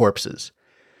 desiccated corpses.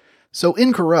 So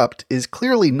incorrupt is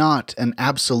clearly not an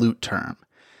absolute term.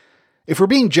 If we're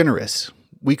being generous,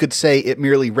 we could say it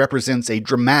merely represents a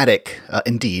dramatic,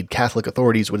 indeed, Catholic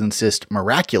authorities would insist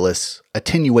miraculous,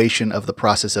 attenuation of the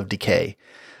process of decay,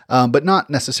 but not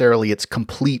necessarily its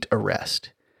complete arrest.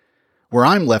 Where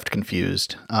I'm left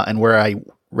confused, and where I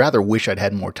rather wish I'd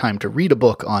had more time to read a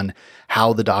book on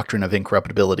how the doctrine of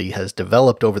incorruptibility has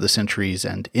developed over the centuries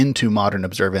and into modern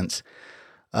observance.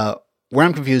 Where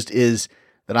I'm confused is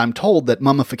that I'm told that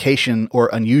mummification or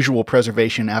unusual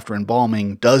preservation after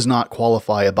embalming does not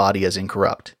qualify a body as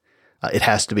incorrupt. It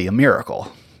has to be a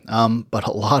miracle. But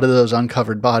a lot of those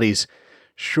uncovered bodies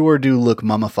sure do look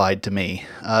mummified to me,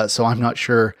 so I'm not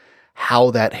sure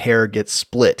how that hair gets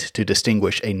split to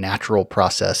distinguish a natural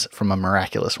process from a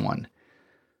miraculous one.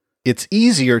 It's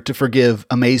easier to forgive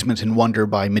amazement and wonder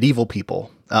by medieval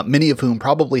people, many of whom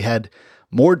probably had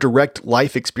more direct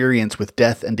life experience with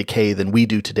death and decay than we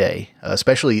do today,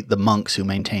 especially the monks who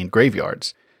maintained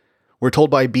graveyards. We're told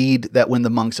by Bede that when the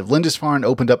monks of Lindisfarne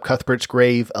opened up Cuthbert's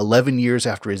grave 11 years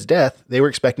after his death, they were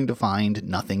expecting to find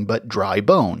nothing but dry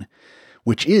bone,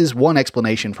 which is one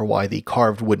explanation for why the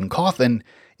carved wooden coffin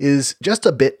is just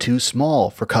a bit too small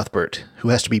for Cuthbert, who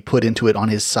has to be put into it on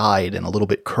his side and a little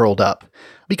bit curled up,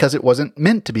 because it wasn't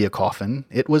meant to be a coffin,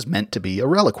 it was meant to be a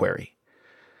reliquary.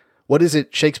 What is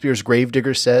it Shakespeare's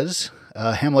gravedigger says?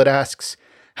 Hamlet asks,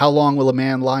 "How long will a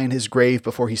man lie in his grave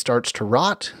before he starts to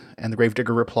rot?" And the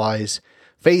gravedigger replies,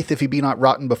 "Faith, if he be not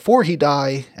rotten before he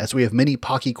die, as we have many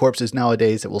pocky corpses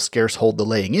nowadays that will scarce hold the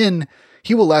laying in,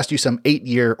 he will last you some 8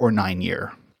 year or 9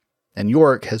 year. And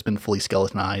Yorick has been fully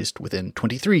skeletonized within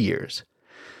 23 years.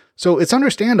 So it's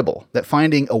understandable that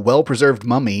finding a well-preserved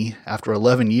mummy after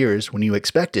 11 years when you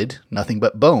expected nothing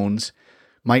but bones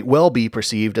might well be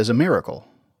perceived as a miracle.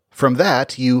 From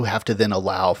that, you have to then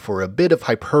allow for a bit of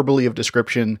hyperbole of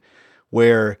description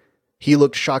where he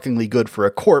looked shockingly good for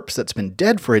a corpse that's been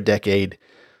dead for a decade,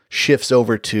 shifts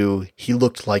over to he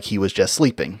looked like he was just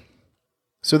sleeping.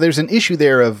 So there's an issue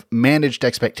there of managed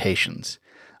expectations,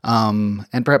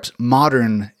 and perhaps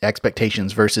modern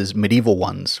expectations versus medieval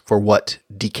ones for what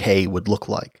decay would look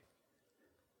like.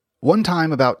 One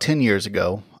time about 10 years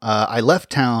ago, I left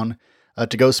town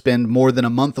to go spend more than a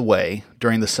month away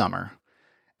during the summer.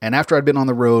 And after I'd been on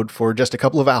the road for just a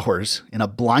couple of hours, in a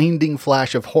blinding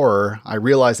flash of horror, I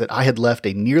realized that I had left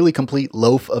a nearly complete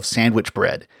loaf of sandwich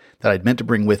bread that I'd meant to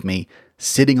bring with me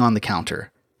sitting on the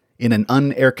counter in an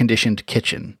unair-conditioned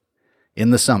kitchen in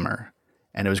the summer,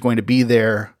 and it was going to be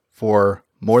there for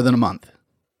more than a month.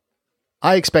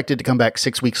 I expected to come back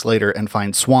 6 weeks later and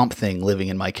find Swamp Thing living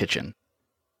in my kitchen.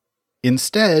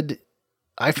 Instead,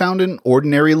 I found an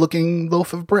ordinary-looking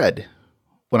loaf of bread.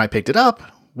 When I picked it up,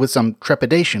 with some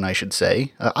trepidation, I should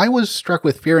say, I was struck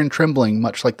with fear and trembling,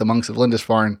 much like the monks of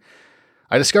Lindisfarne.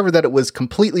 I discovered that it was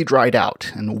completely dried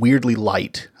out and weirdly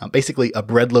light, basically a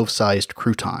bread loaf-sized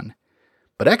crouton.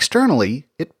 but externally,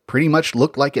 it pretty much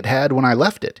looked like it had when I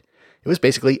left it. It was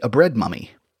basically a bread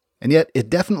mummy. And yet,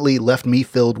 it definitely left me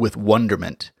filled with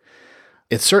wonderment.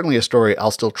 It's certainly a story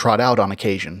I'll still trot out on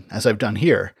occasion, as I've done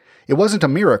here. It wasn't a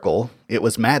miracle, it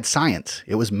was mad science.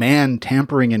 It was man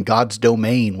tampering in God's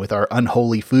domain with our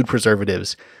unholy food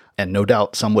preservatives. And no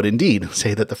doubt some would indeed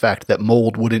say that the fact that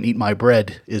mold wouldn't eat my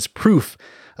bread is proof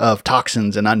of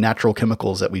toxins and unnatural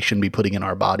chemicals that we shouldn't be putting in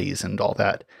our bodies and all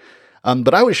that.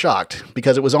 But I was shocked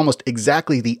because it was almost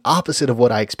exactly the opposite of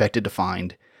what I expected to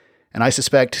find. And I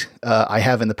suspect I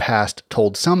have in the past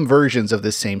told some versions of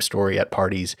this same story at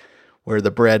parties where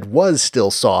the bread was still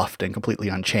soft and completely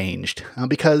unchanged,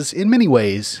 because in many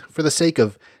ways, for the sake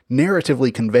of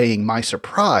narratively conveying my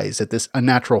surprise at this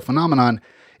unnatural phenomenon,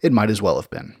 it might as well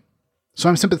have been. So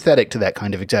I'm sympathetic to that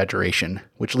kind of exaggeration,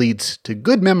 which leads to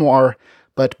good memoir,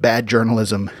 but bad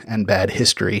journalism and bad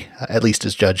history, at least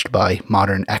as judged by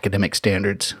modern academic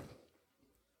standards.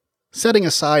 Setting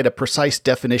aside a precise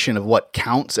definition of what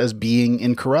counts as being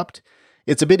incorrupt,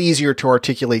 it's a bit easier to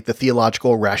articulate the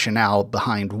theological rationale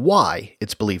behind why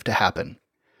it's believed to happen.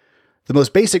 The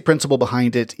most basic principle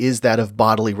behind it is that of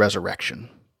bodily resurrection.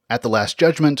 At the Last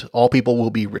Judgment, all people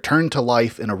will be returned to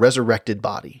life in a resurrected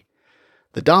body.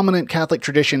 The dominant Catholic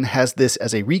tradition has this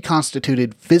as a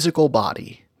reconstituted physical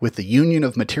body, with the union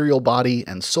of material body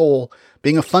and soul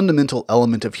being a fundamental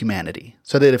element of humanity,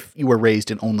 so that if you were raised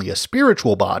in only a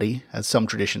spiritual body, as some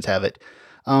traditions have it,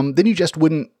 then you just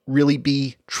wouldn't really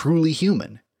be truly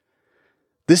human.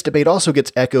 This debate also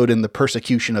gets echoed in the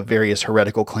persecution of various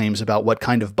heretical claims about what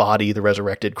kind of body the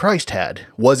resurrected Christ had.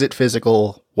 Was it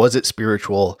physical? Was it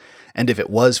spiritual? And if it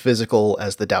was physical,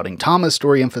 as the Doubting Thomas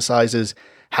story emphasizes,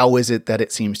 how is it that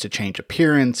it seems to change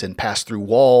appearance and pass through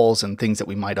walls and things that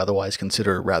we might otherwise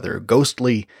consider rather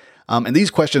ghostly? And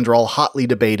these questions are all hotly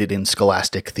debated in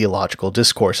scholastic theological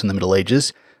discourse in the Middle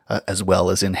Ages, as well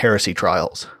as in heresy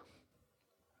trials.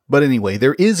 But anyway,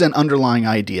 there is an underlying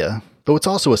idea, though it's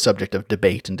also a subject of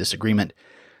debate and disagreement,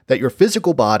 that your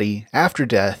physical body, after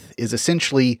death, is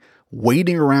essentially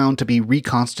waiting around to be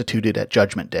reconstituted at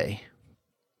Judgment Day.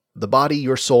 The body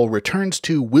your soul returns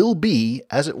to will be,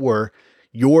 as it were,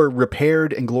 your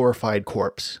repaired and glorified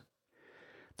corpse.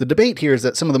 The debate here is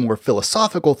that some of the more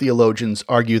philosophical theologians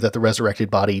argue that the resurrected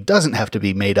body doesn't have to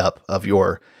be made up of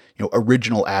your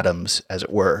original atoms, as it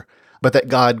were, but that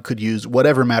God could use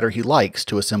whatever matter he likes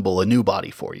to assemble a new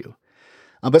body for you.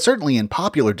 But certainly in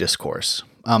popular discourse,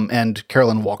 and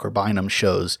Carolyn Walker Bynum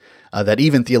shows that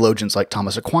even theologians like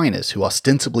Thomas Aquinas, who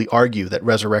ostensibly argue that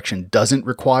resurrection doesn't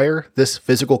require this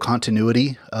physical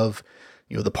continuity of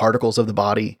the particles of the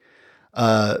body,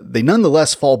 they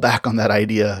nonetheless fall back on that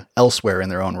idea elsewhere in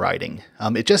their own writing.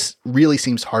 It just really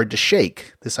seems hard to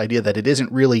shake, this idea that it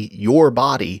isn't really your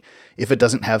body if it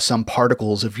doesn't have some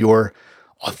particles of your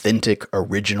authentic,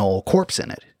 original corpse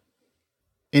in it.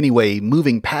 Anyway,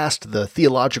 moving past the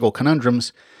theological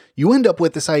conundrums, you end up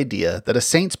with this idea that a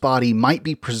saint's body might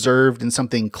be preserved in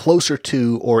something closer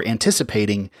to or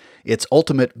anticipating its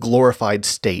ultimate glorified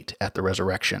state at the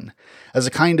resurrection, as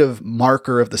a kind of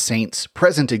marker of the saint's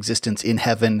present existence in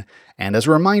heaven and as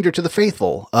a reminder to the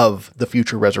faithful of the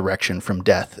future resurrection from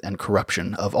death and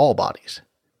corruption of all bodies.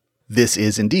 This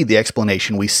is indeed the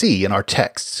explanation we see in our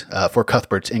texts for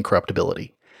Cuthbert's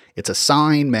incorruptibility. It's a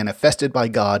sign manifested by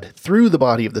God through the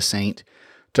body of the saint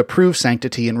to prove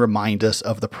sanctity and remind us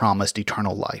of the promised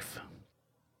eternal life.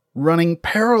 Running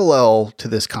parallel to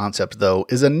this concept, though,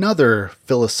 is another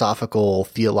philosophical,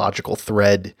 theological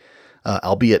thread,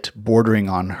 albeit bordering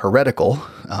on heretical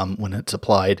when it's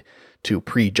applied to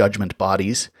pre-judgment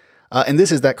bodies. And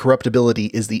this is that corruptibility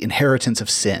is the inheritance of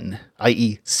sin,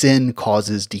 i.e., sin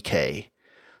causes decay.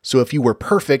 So if you were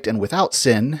perfect and without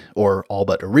sin, or all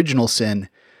but original sin,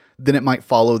 then it might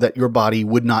follow that your body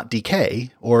would not decay,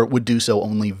 or would do so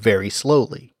only very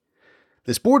slowly.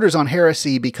 This borders on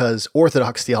heresy because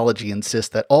Orthodox theology insists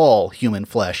that all human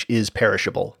flesh is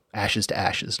perishable, ashes to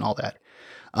ashes and all that.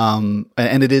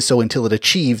 And it is so until it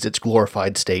achieves its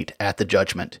glorified state at the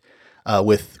judgment,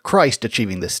 with Christ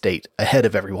achieving this state ahead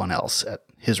of everyone else at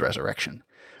his resurrection.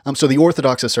 So the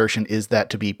Orthodox assertion is that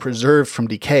to be preserved from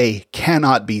decay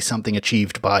cannot be something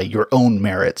achieved by your own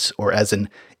merits or as an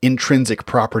intrinsic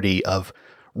property of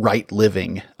right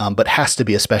living, but has to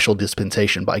be a special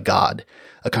dispensation by God,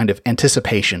 a kind of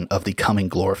anticipation of the coming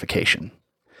glorification.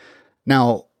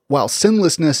 Now, while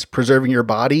sinlessness preserving your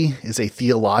body is a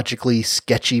theologically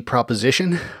sketchy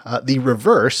proposition, the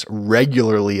reverse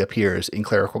regularly appears in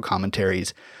clerical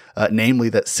commentaries, namely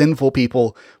that sinful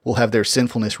people will have their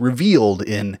sinfulness revealed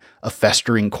in a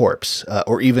festering corpse,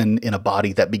 or even in a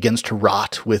body that begins to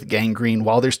rot with gangrene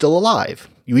while they're still alive.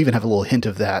 You even have a little hint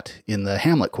of that in the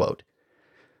Hamlet quote.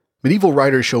 Medieval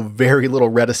writers show very little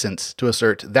reticence to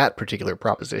assert that particular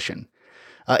proposition.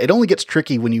 It only gets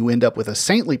tricky when you end up with a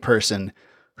saintly person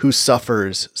who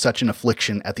suffers such an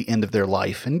affliction at the end of their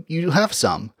life, and you have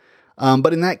some.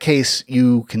 But in that case,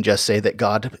 you can just say that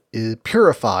God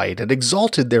purified and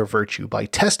exalted their virtue by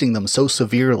testing them so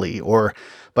severely, or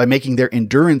by making their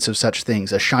endurance of such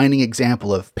things a shining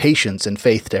example of patience and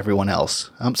faith to everyone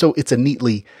else. So it's a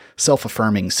neatly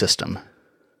self-affirming system.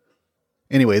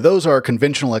 Anyway, those are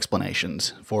conventional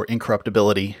explanations for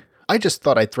incorruptibility. I just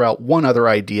thought I'd throw out one other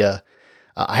idea.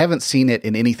 I haven't seen it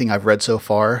in anything I've read so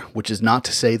far, which is not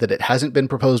to say that it hasn't been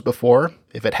proposed before.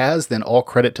 If it has, then all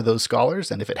credit to those scholars,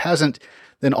 and if it hasn't,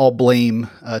 then all blame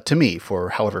to me for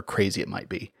however crazy it might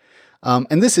be.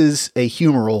 And this is a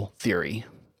humoral theory.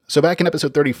 So back in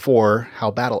episode 34,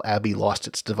 How Battle Abbey Lost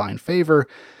Its Divine Favor,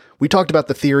 we talked about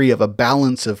the theory of a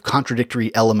balance of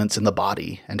contradictory elements in the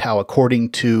body, and how,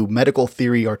 according to medical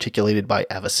theory articulated by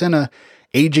Avicenna,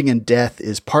 aging and death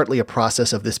is partly a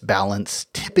process of this balance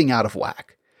tipping out of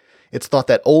whack. It's thought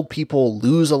that old people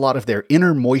lose a lot of their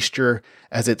inner moisture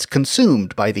as it's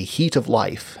consumed by the heat of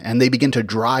life, and they begin to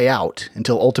dry out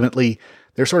until ultimately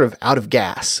they're sort of out of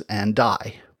gas and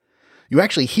die. You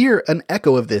actually hear an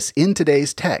echo of this in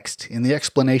today's text in the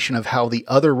explanation of how the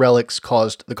other relics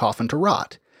caused the coffin to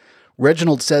rot.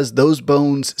 Reginald says those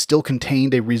bones still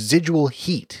contained a residual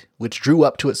heat, which drew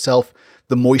up to itself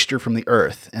the moisture from the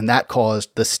earth, and that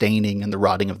caused the staining and the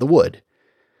rotting of the wood.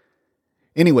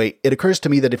 Anyway, it occurs to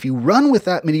me that if you run with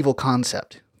that medieval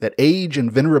concept, that age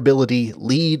and venerability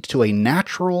lead to a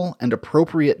natural and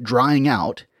appropriate drying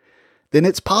out, then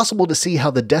it's possible to see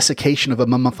how the desiccation of a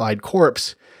mummified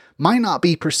corpse might not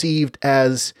be perceived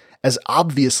as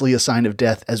obviously a sign of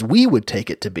death as we would take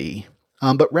it to be,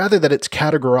 but rather that it's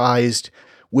categorized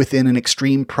within an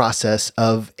extreme process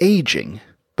of aging,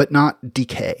 but not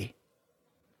decay.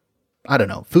 I don't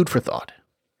know, food for thought.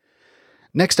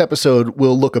 Next episode,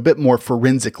 we'll look a bit more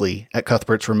forensically at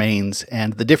Cuthbert's remains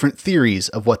and the different theories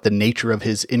of what the nature of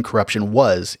his incorruption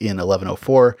was in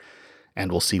 1104, and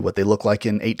we'll see what they look like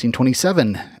in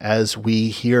 1827 as we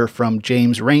hear from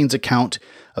James Rain's account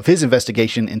of his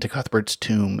investigation into Cuthbert's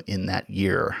tomb in that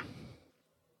year.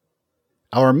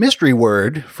 Our mystery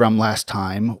word from last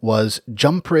time was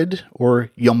jumprid or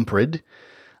yumprid.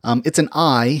 It's an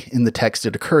I in the text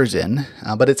it occurs in,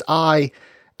 but it's I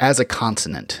as a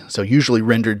consonant, so usually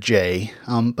rendered J,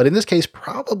 but in this case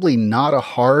probably not a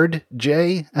hard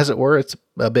J, as it were. It's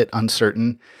a bit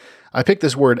uncertain. I picked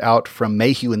this word out from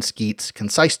Mayhew and Skeet's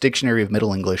Concise Dictionary of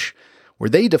Middle English, where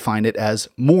they define it as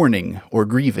mourning or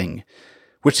grieving,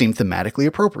 which seemed thematically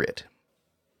appropriate.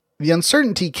 The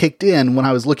uncertainty kicked in when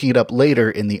I was looking it up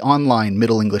later in the online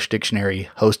Middle English dictionary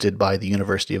hosted by the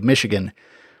University of Michigan,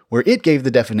 where it gave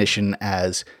the definition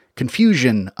as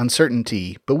confusion,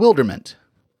 uncertainty, bewilderment.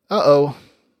 Uh-oh.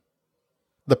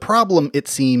 The problem, it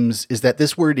seems, is that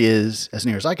this word is, as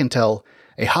near as I can tell,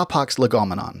 a hapax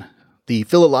legomenon, the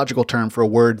philological term for a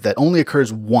word that only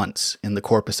occurs once in the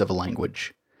corpus of a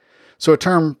language. So a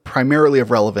term primarily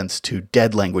of relevance to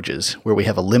dead languages, where we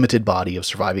have a limited body of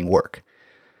surviving work.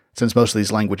 Since most of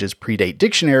these languages predate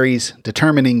dictionaries,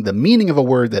 determining the meaning of a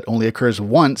word that only occurs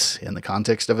once in the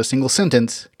context of a single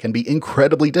sentence can be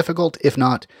incredibly difficult, if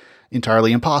not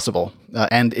entirely impossible.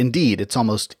 And indeed, it's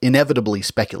almost inevitably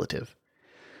speculative.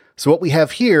 So what we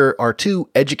have here are two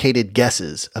educated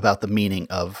guesses about the meaning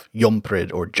of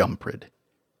yumprid or jumprid.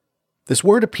 This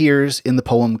word appears in the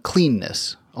poem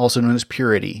Cleanness, also known as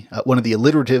Purity, one of the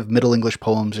alliterative Middle English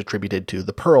poems attributed to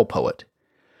the Pearl poet.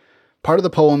 Part of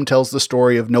the poem tells the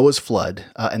story of Noah's flood,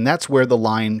 and that's where the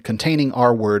line containing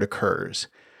our word occurs.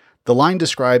 The line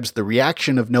describes the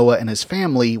reaction of Noah and his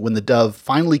family when the dove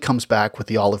finally comes back with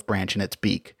the olive branch in its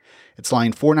beak. It's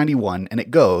line 491, and it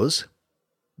goes,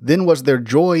 "Then was there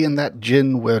joy in that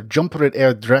gin where jumperet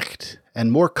drecht,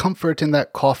 and more comfort in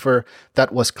that coffer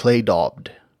that was clay daubed."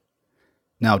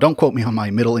 Now, don't quote me on my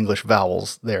Middle English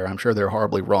vowels there. I'm sure they're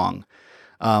horribly wrong.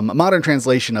 A modern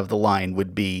translation of the line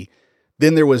would be,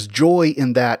 "Then there was joy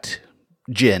in that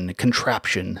gin,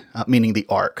 contraption," meaning the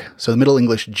ark. So the Middle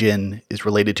English gin is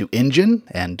related to engine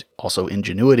and also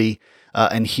ingenuity,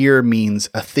 and here means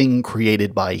a thing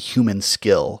created by human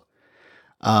skill.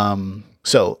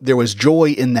 So there was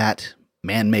joy in that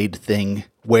man-made thing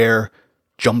where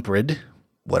jumprid,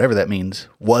 whatever that means,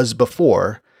 was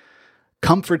before,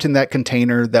 comfort in that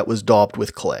container that was daubed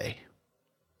with clay.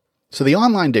 So the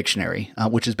online dictionary,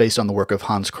 which is based on the work of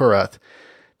Hans Kurath,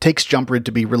 takes jumprid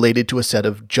to be related to a set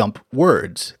of jump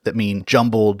words that mean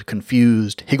jumbled,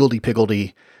 confused,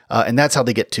 higgledy-piggledy, and that's how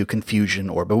they get to confusion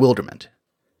or bewilderment.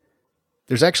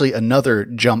 There's actually another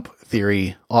jump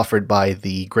theory offered by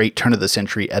the great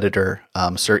turn-of-the-century editor,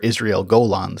 Sir Israel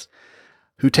Golans,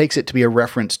 who takes it to be a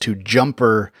reference to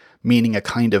jumper meaning a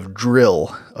kind of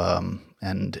drill,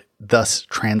 and thus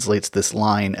translates this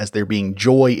line as there being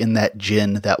joy in that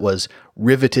gin that was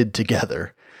riveted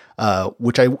together,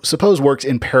 which I suppose works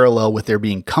in parallel with there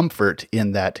being comfort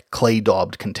in that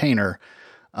clay-daubed container,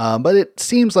 but it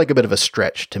seems like a bit of a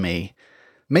stretch to me.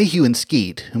 Mayhew and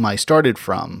Skeat, whom I started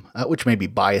from, which maybe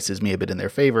biases me a bit in their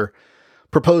favor,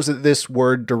 propose that this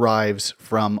word derives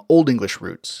from Old English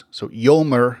roots. So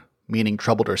Yomer, meaning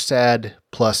troubled or sad,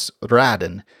 plus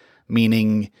Raden,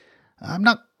 meaning, I'm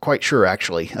not quite sure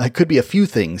actually, it could be a few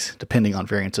things depending on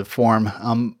variants of form,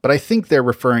 but I think they're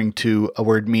referring to a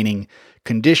word meaning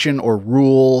condition or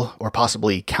rule or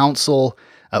possibly counsel.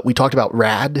 We talked about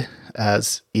rad,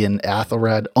 as in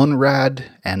Athelrad, Unrad,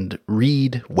 and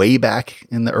Reed way back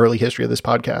in the early history of this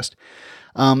podcast.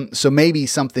 So maybe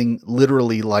something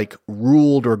literally like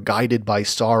ruled or guided by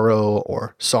sorrow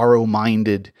or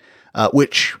sorrow-minded,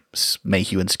 which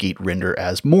Mayhew and Skeat render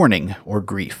as mourning or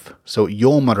grief. So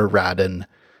Yomerraden,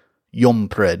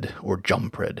 Jompred, or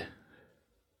Jumpred.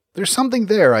 There's something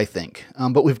there, I think,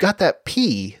 but we've got that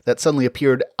P that suddenly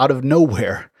appeared out of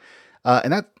nowhere,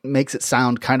 and that makes it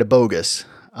sound kind of bogus.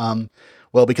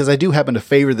 Well, because I do happen to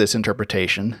favor this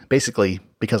interpretation, basically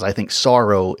because I think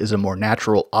sorrow is a more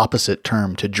natural opposite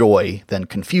term to joy than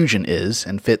confusion is,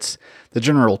 and fits the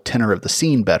general tenor of the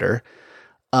scene better.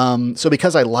 So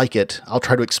because I like it, I'll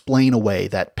try to explain away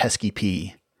that pesky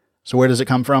P. So where does it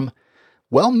come from?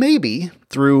 Well, maybe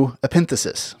through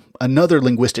epenthesis, another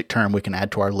linguistic term we can add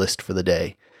to our list for the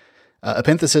day.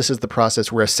 Epenthesis is the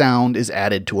process where a sound is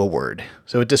added to a word.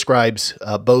 So it describes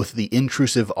both the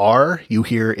intrusive R you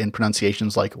hear in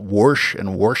pronunciations like Warsh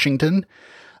and Washington,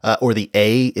 or the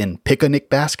A in Picnic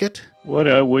Basket. What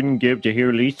I wouldn't give to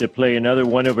hear Lisa play another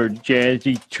one of her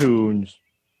jazzy tunes.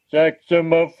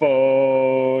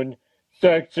 Saxophone,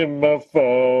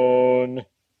 saxophone.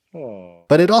 Oh.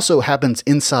 But it also happens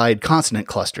inside consonant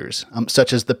clusters,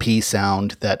 such as the P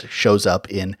sound that shows up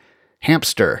in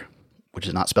hamster, which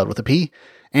is not spelled with a P,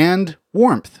 and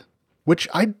warmth, which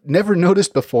I'd never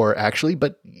noticed before, actually,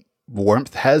 but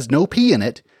warmth has no P in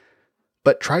it.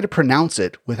 But try to pronounce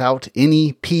it without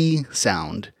any P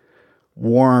sound.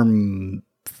 Warmth.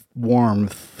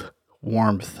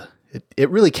 It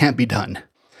really can't be done.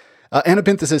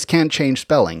 Epenthesis can change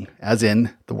spelling, as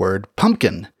in the word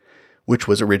pumpkin, which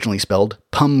was originally spelled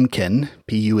pumpkin,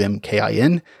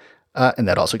 P-U-M-K-I-N, and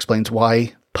that also explains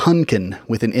why punkin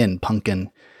with an N, pumpkin,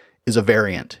 is a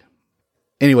variant.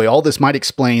 Anyway, all this might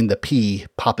explain the P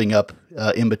popping up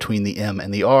in between the M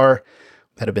and the R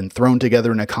that have been thrown together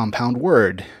in a compound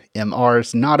word. MR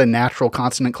is not a natural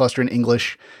consonant cluster in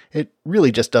English. It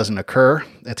really just doesn't occur.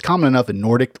 It's common enough in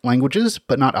Nordic languages,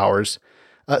 but not ours.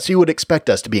 So you would expect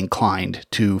us to be inclined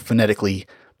to phonetically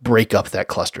break up that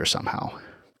cluster somehow.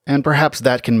 And perhaps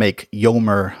that can make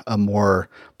Yomer a more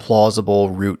plausible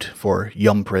route for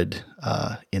Jumpred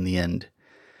in the end.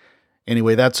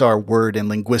 Anyway, that's our word and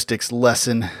linguistics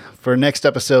lesson. For next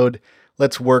episode,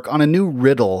 let's work on a new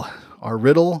riddle. Our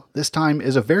riddle this time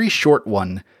is a very short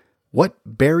one. What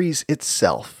buries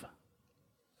itself?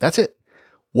 That's it.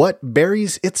 What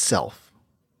buries itself?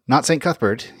 Not St.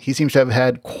 Cuthbert. He seems to have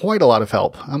had quite a lot of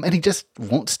help, and he just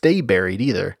won't stay buried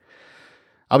either.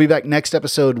 I'll be back next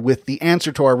episode with the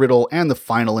answer to our riddle and the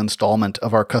final installment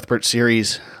of our Cuthbert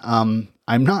series.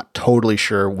 I'm not totally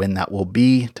sure when that will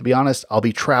be, to be honest. I'll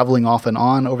be traveling off and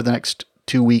on over the next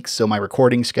 2 weeks, so my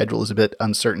recording schedule is a bit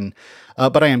uncertain,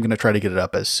 but I am going to try to get it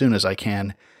up as soon as I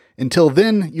can. Until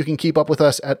then, you can keep up with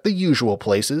us at the usual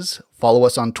places. Follow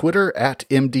us on Twitter at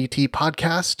MDT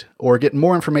Podcast, or get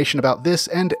more information about this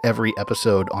and every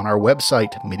episode on our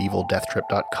website,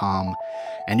 medievaldeathtrip.com.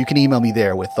 And you can email me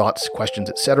there with thoughts, questions,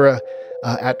 etc.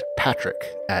 At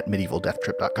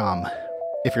patrick@medievaldeathtrip.com.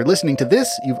 If you're listening to this,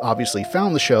 you've obviously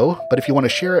found the show, but if you want to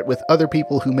share it with other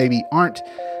people who maybe aren't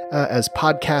as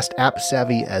podcast app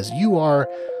savvy as you are,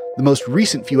 the most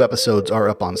recent few episodes are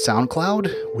up on SoundCloud,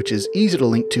 which is easy to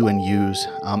link to and use,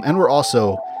 and we're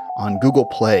also on Google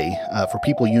Play for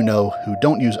people you know who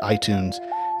don't use iTunes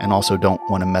and also don't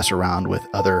want to mess around with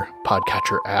other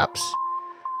podcatcher apps.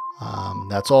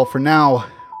 That's all for now.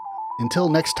 Until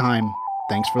next time,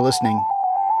 thanks for listening.